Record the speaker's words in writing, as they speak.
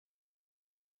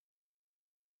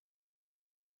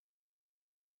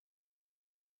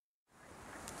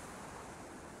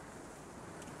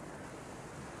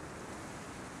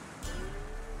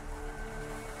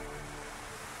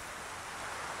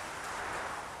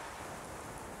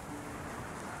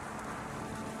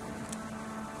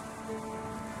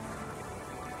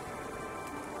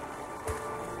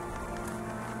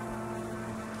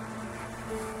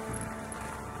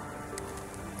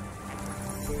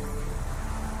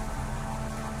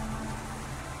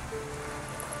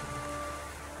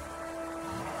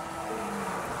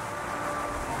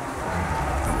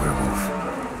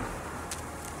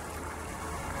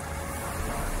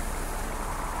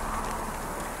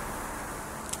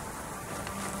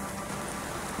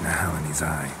Now in his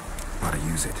eye. Ought to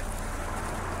use it.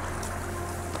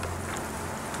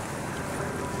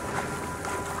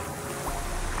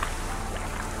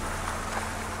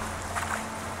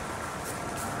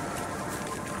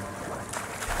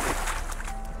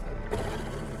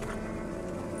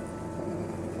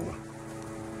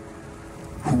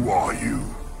 Who are you?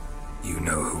 You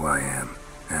know who I am,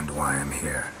 and why I'm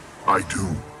here. I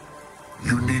do.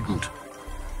 You needn't.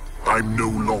 I'm no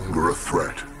longer a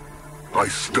threat. I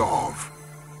starve,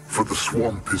 for the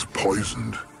swamp is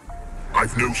poisoned.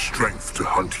 I've no strength to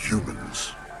hunt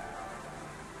humans.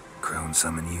 Crone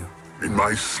summon you? In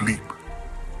my sleep.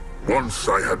 Once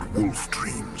I had wolf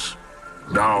dreams.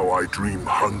 Now I dream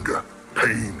hunger,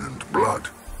 pain, and blood.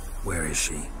 Where is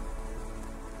she?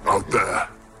 Out there,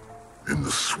 in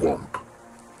the swamp.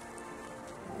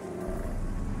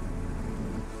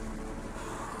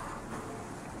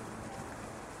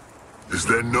 Is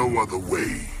there no other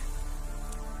way?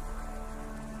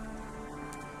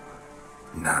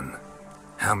 None.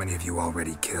 How many have you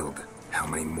already killed? How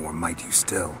many more might you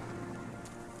still?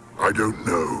 I don't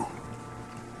know.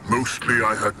 Mostly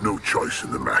I had no choice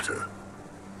in the matter.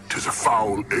 'Tis a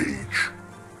foul age.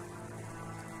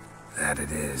 That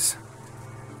it is.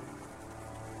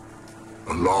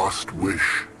 A last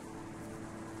wish.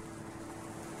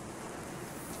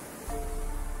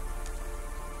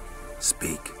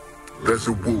 Speak. There's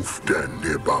a wolf den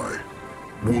nearby.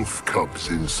 Wolf cubs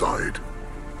inside.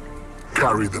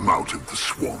 Carry them out of the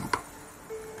swamp.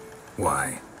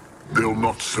 Why? They'll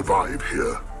not survive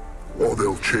here, or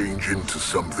they'll change into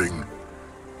something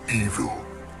evil.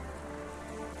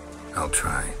 I'll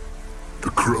try. The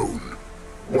crone,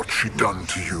 what's she done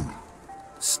to you?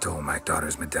 Stole my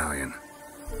daughter's medallion.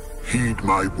 Heed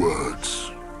my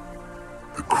words.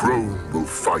 The crone will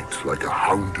fight like a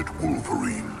hounded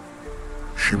wolverine.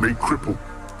 She may cripple,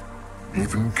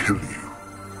 even kill you.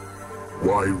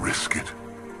 Why risk it?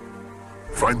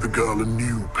 Find the girl a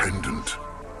new pendant.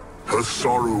 Her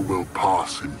sorrow will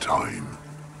pass in time.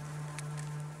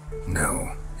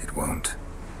 No, it won't.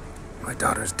 My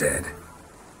daughter's dead.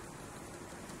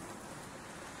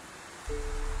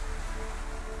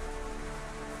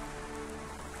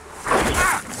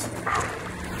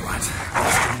 What?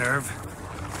 What's the nerve?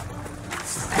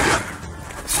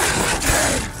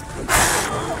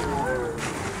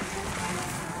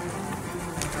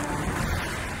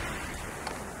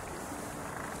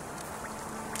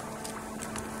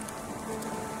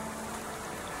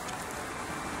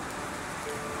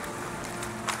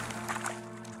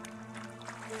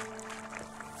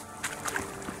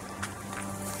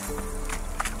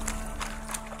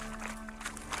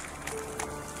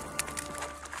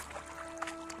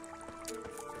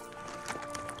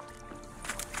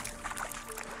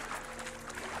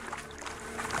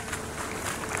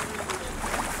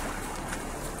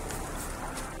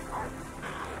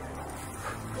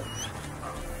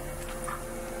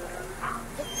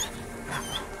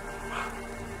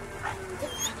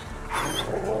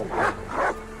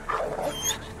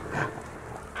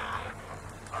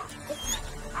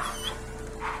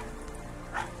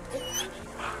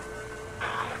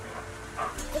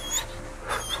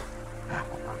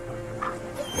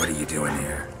 What are you doing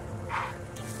here?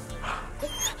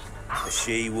 The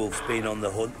she-wolf's been on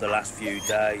the hunt the last few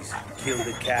days. Killed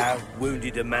a cow,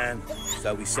 wounded a man,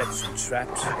 so we set some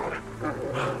traps.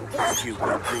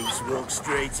 Stupid beast walked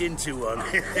straight into one.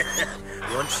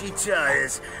 Once she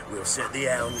tires, we'll set the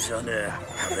hounds on her.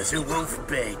 Have us a wolf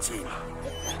baiting.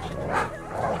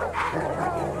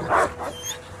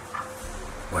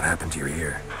 What happened to your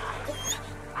ear?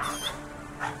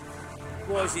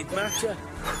 Why does it matter?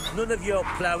 None of your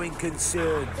ploughing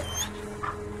concern.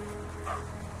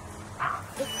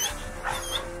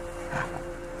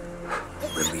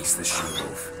 Release the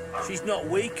she-wolf. She's not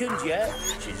weakened yet.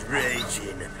 She's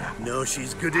raging. No,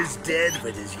 she's good as dead,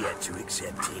 but has yet to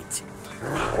accept it.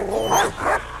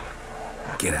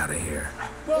 Get out of here.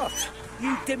 What?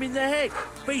 You dim in the head?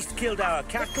 Beast killed our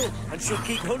cattle, and she'll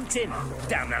keep hunting.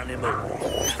 Damn animal.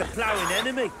 It's the ploughing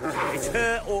enemy. It's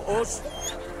her or us.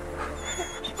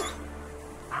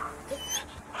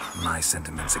 My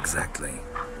sentiments exactly.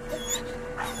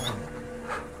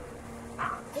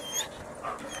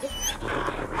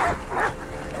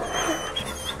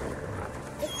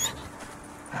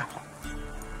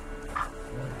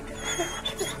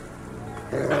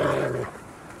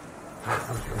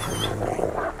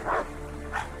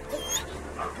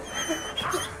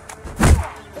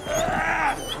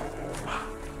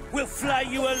 We'll flay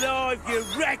you alive, you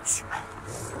wretch!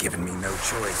 Giving me no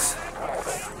choice.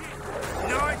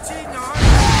 99!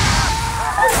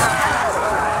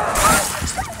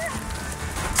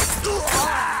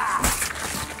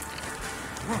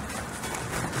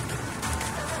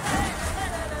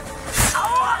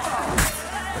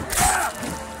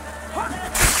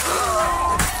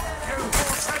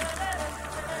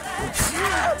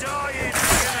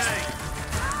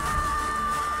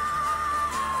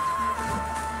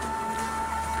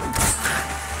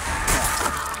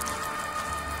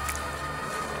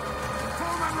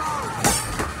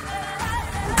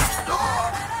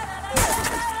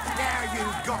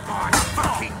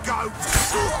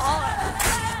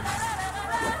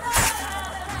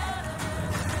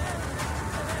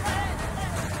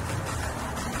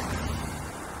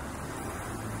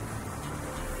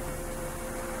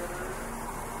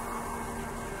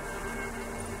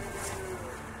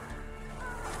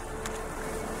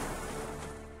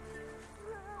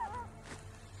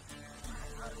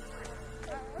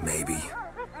 Maybe,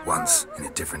 once in a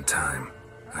different time,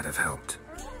 I'd have helped.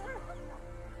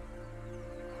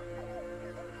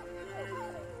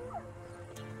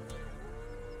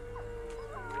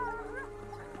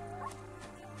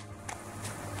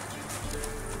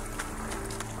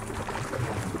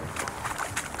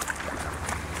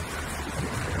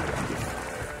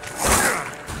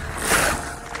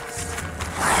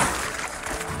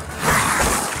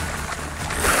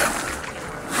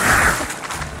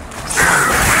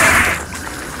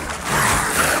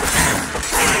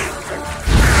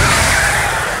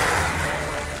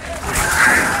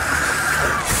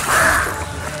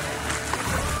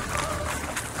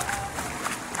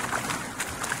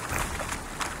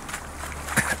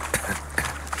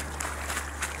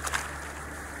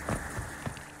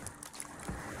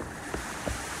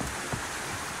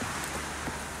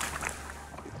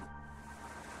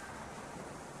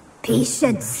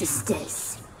 Patience,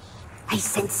 sisters. I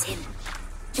sense him.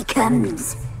 He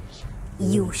comes.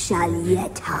 You shall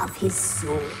yet have his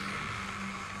soul.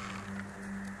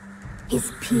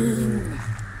 His pain,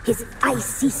 his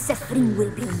icy suffering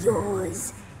will be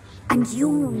yours, and you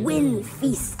will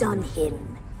feast on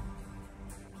him.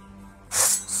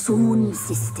 Soon,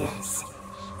 sisters.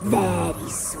 Very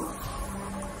soon.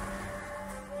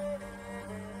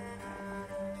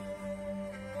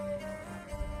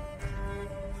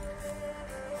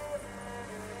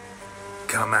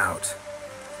 Come out.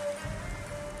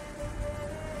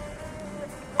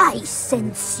 I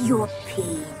sense your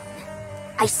pain.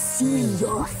 I see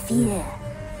your fear.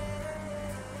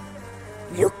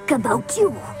 Look about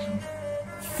you.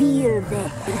 Feel their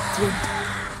hatred.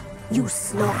 You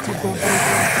slaughtered them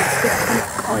with the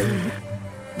coin.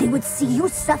 They would see you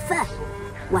suffer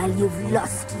while you've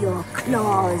lost your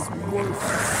claws, wolf.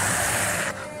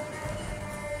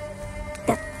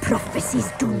 The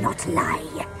prophecies do not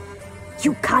lie.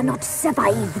 You cannot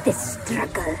survive this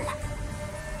struggle.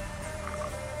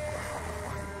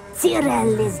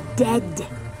 Tyrell is dead.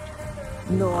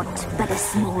 Naught but a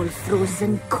small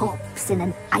frozen corpse in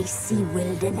an icy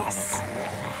wilderness.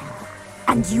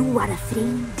 And you are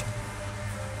afraid.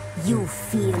 You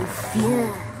feel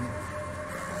fear.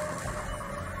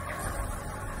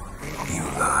 You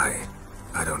lie.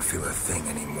 I don't feel a thing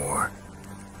anymore.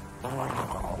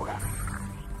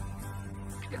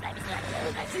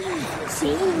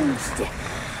 Changed. You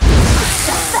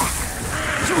suffer.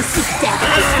 You see death.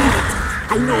 I feel it.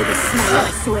 I know the smell of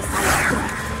suicide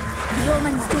breath. The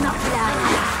omens do not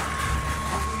lie.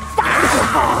 That little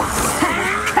horse.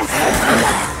 Cursed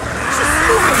blood. She's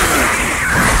blind.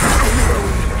 I know.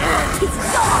 'Tis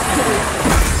your day.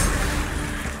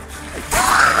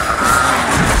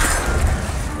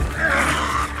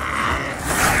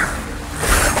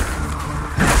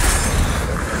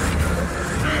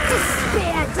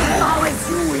 Despair devours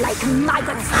you like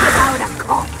maggots devour a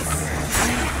corpse.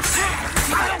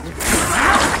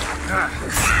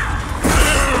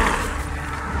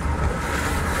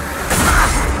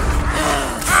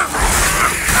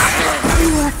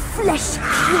 Your flesh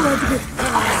cured with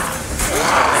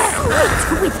sweet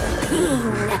with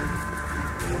pain.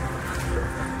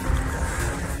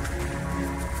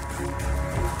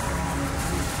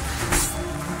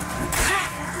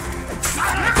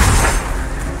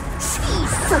 She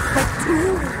suffered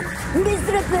too,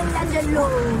 miserable and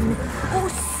alone. Oh,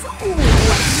 so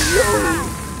alone.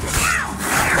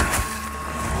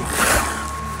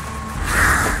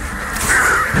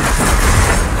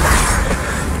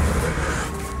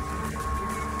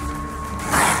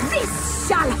 This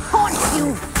shall haunt you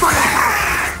forever!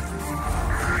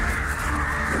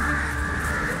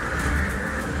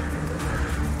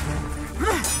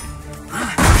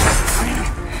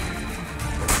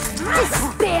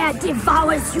 Despair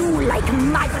devours you like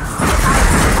maggots devour.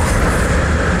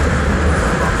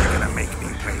 You're gonna make me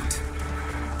wait.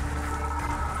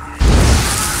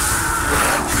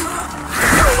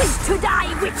 You wish to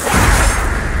die, witcher!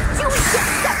 You wish your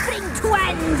suffering to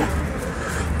end!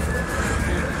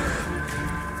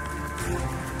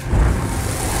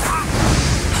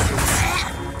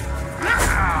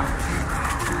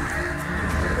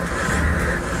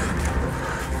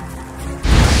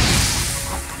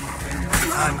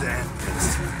 Time to end this.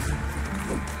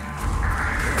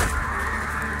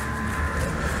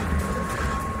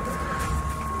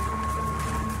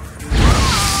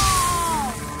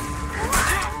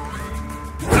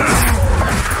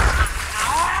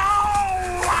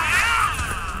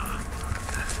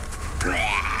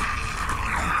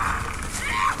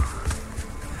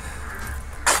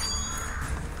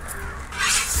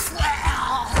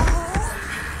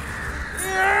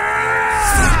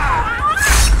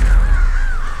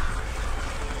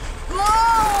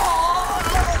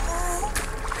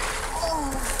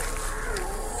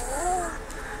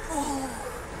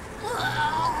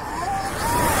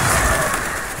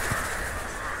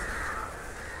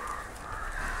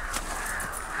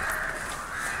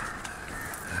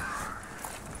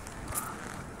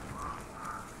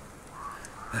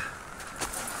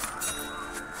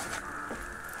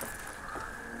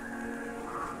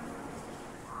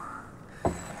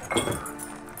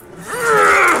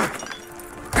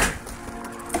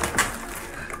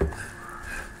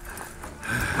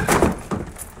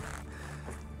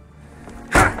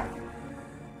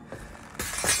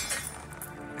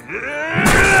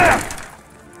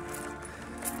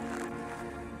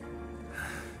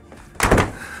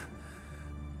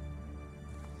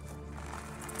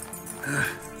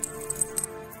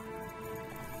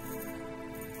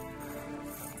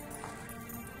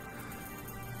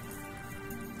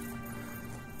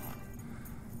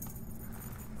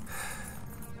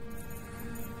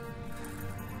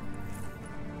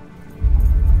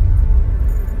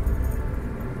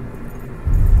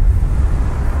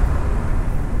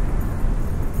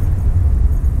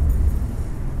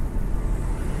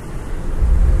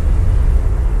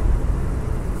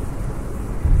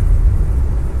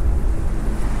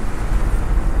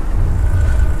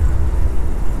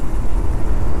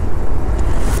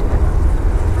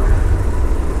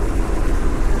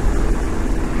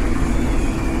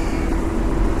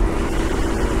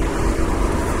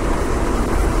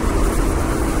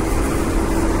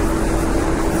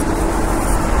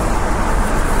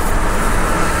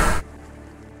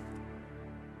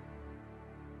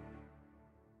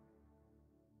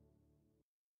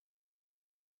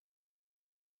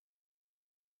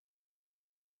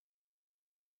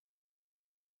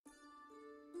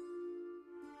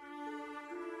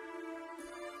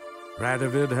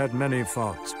 Radovid had many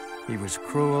faults. He was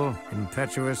cruel,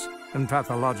 impetuous, and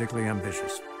pathologically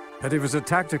ambitious. But he was a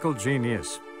tactical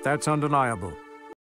genius. That's undeniable.